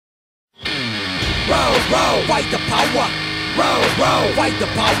fight the power. Fight the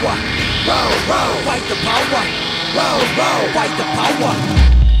power. Fight the power. Fight the power.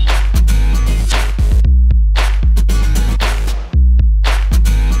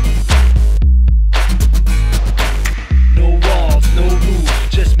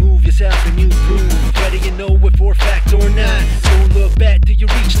 And you prove whether you know it for a fact or not. Don't look back till you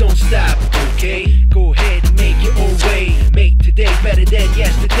reach, don't stop, okay? Go ahead and make your own way. Make today better than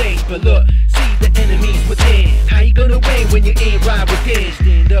yesterday. But look, see the enemies within. How you gonna win when you ain't right within?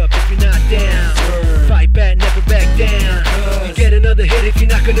 Stand up if you're not down. Fight back, never back down. You get another hit if you're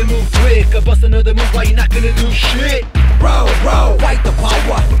not gonna move quick. Or bust another move while you're not gonna do shit. Fight the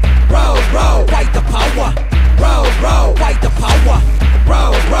power. Fight the power. Fight the power.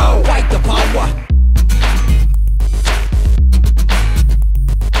 Fight the power.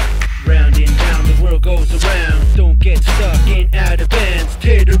 Round and round the world goes around. Don't get stuck in out of bounds.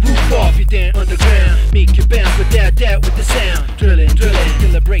 Tear the roof off, you're down underground. Make your bounce without doubt with the sound. Drilling,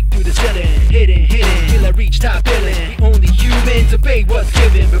 till I break through the ceiling. Hitting, till I reach top billing. The only humans obey what's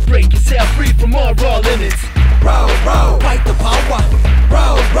given, but break yourself free from all raw limits. Fight the power.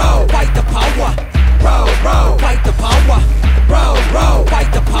 Fight the power. Fight the power.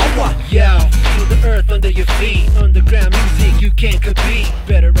 Fight the power. Yo, feel the earth under your feet. Underground music, you can't compete.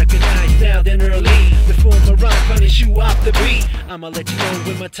 Better recognize now than early. Before my rhyme punish you off the beat. I'ma let you know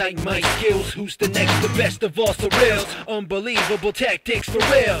with my tight mic skills. Who's the next, the best of all surreals. Unbelievable tactics for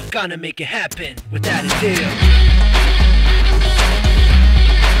real. Gonna make it happen without a deal.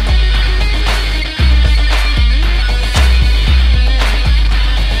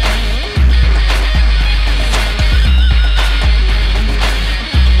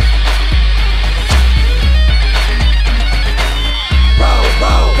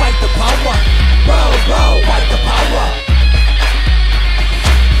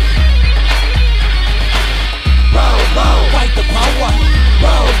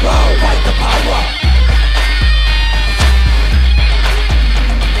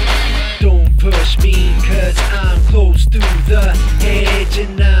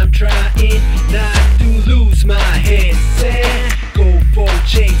 And I'm trying not to lose my head. Go for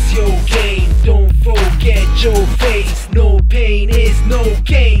chase your game. Don't forget your face. No pain is no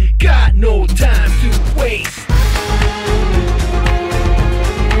gain. Got no time to waste.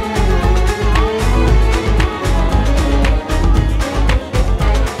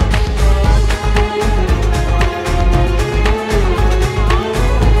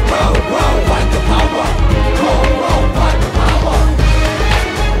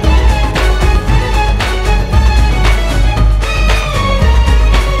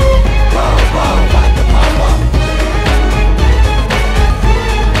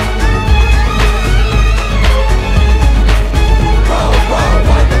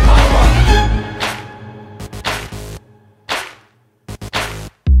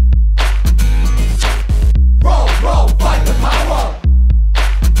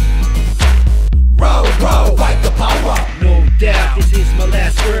 This is my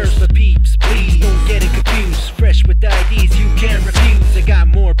last verse, but peeps, please don't get it confused. Fresh with ideas you can't refuse. I got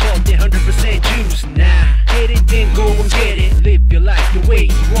more bulk than 100% juice. Nah, get it, then go and get it. Live your life the way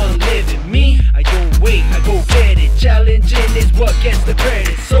you wanna live it. Me, I don't wait, I go get it. Challenging is what gets the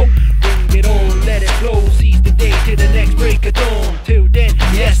credit. So bring it on, let it flow. Seize the day to the next break of dawn. Till then,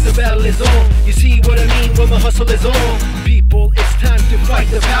 yes, the battle is on. You see what I mean when my hustle is on. People, it's time to fight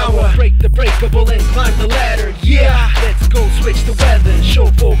the power. Break the breakable and climb the ladder. Yeah, let's go switch the weather and show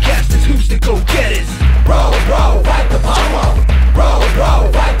forecasters who's the go-getters. Fight the power. Fight the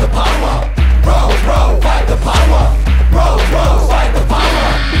power. Fight the power. Fight the power. Fight the power. Fight the power. Fight the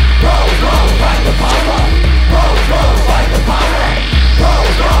power. Fight the power.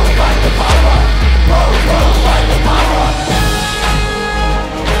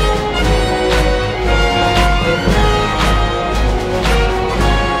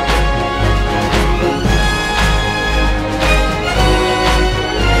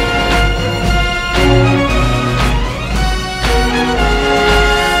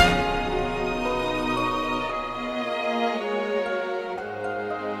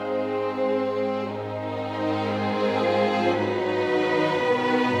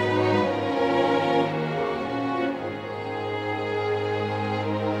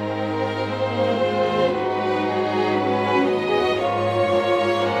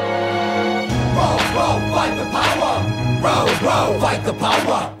 Fight the power.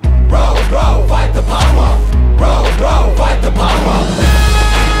 Fight the power. Fight the power. Fight the power.